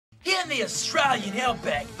the Australian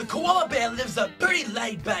outback, the koala bear lives a pretty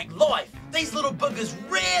laid-back life. These little buggers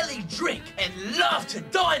rarely drink and love to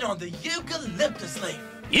dine on the eucalyptus leaf.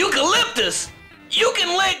 Eucalyptus? You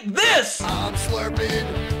can lick this! I'm slurping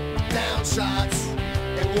down shots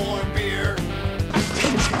and warm beer.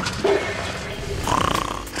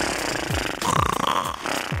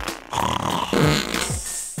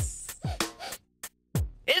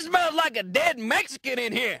 It smells like a dead Mexican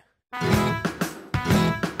in here.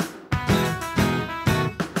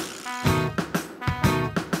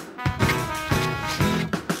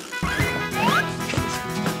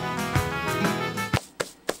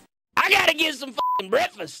 I gotta get some f***ing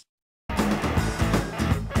breakfast.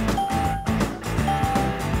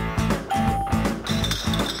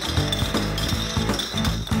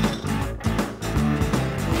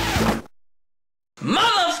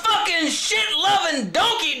 Motherfucking shit-loving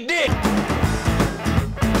donkey dick!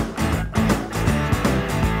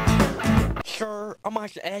 Sir, I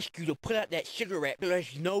might ask you to put out that cigarette.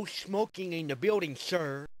 There's no smoking in the building,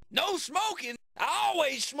 sir. No smoking? I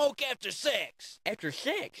always smoke after sex. After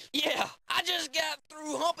sex? Yeah, I just got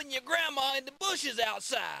through humping your grandma in the bushes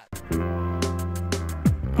outside.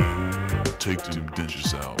 Take them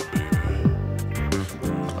dishes out, baby.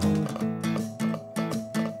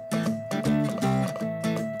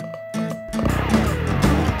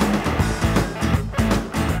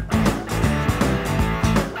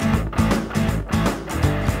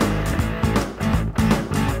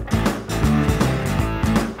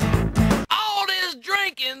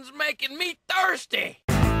 Making me thirsty.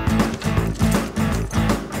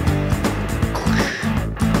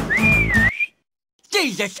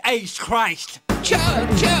 Jesus H. Christ.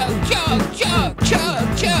 Chug, chug, chug, chug,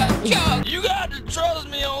 chug, chug, chug. You got to trust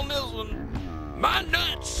me on this one. My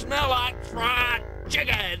nuts smell like fried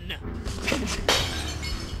chicken.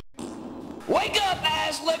 Wake up,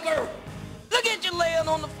 ass licker. Look at you laying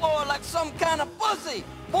on the floor like some kind of pussy.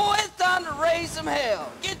 Boy, it's time to raise some hell.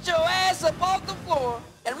 Get your ass up off the floor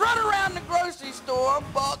and run around the grocery store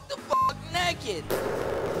buck the fuck naked.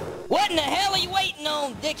 What in the hell are you waiting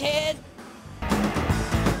on, dickhead?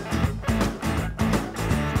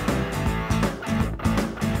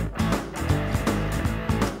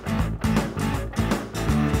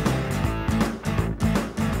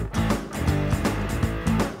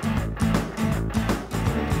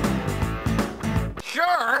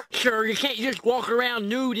 Sir, you can't just walk around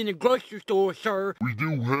nude in the grocery store, sir. We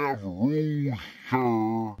do have rules,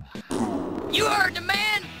 sir. You heard the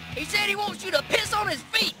man? He said he wants you to piss on his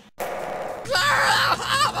feet.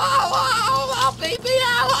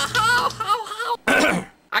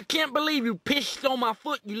 I can't believe you pissed on my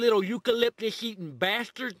foot, you little eucalyptus-eating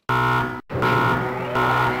bastard.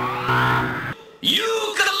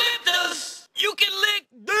 Eucalyptus! You can lick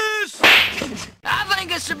this! I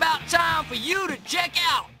think it's about time for you to check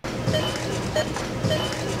out.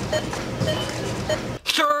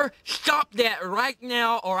 Sir, stop that right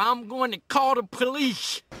now or I'm going to call the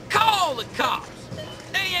police. Call the cops.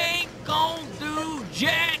 They ain't gonna do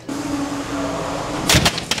jack.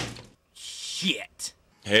 Shit.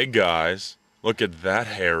 Hey guys, look at that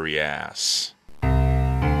hairy ass.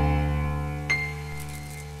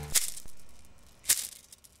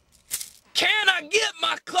 Can I get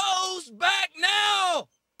my clothes back now?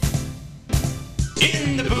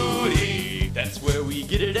 In the booty, that's where we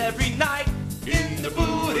get it every night. In the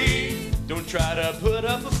booty, don't try to put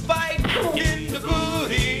up a fight. In the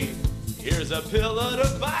booty, here's a pillow to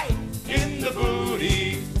bite. In the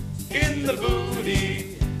booty, in the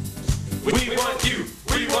booty. We want you,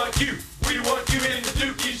 we want you, we want you in the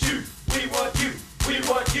dookie shoe. We want you, we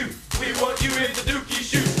want you, we want you in the dookie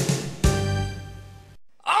shoe.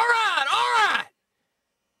 All right.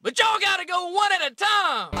 But y'all gotta go one at a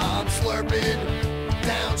time. I'm slurping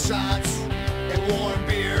down shots and warm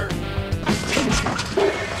beer.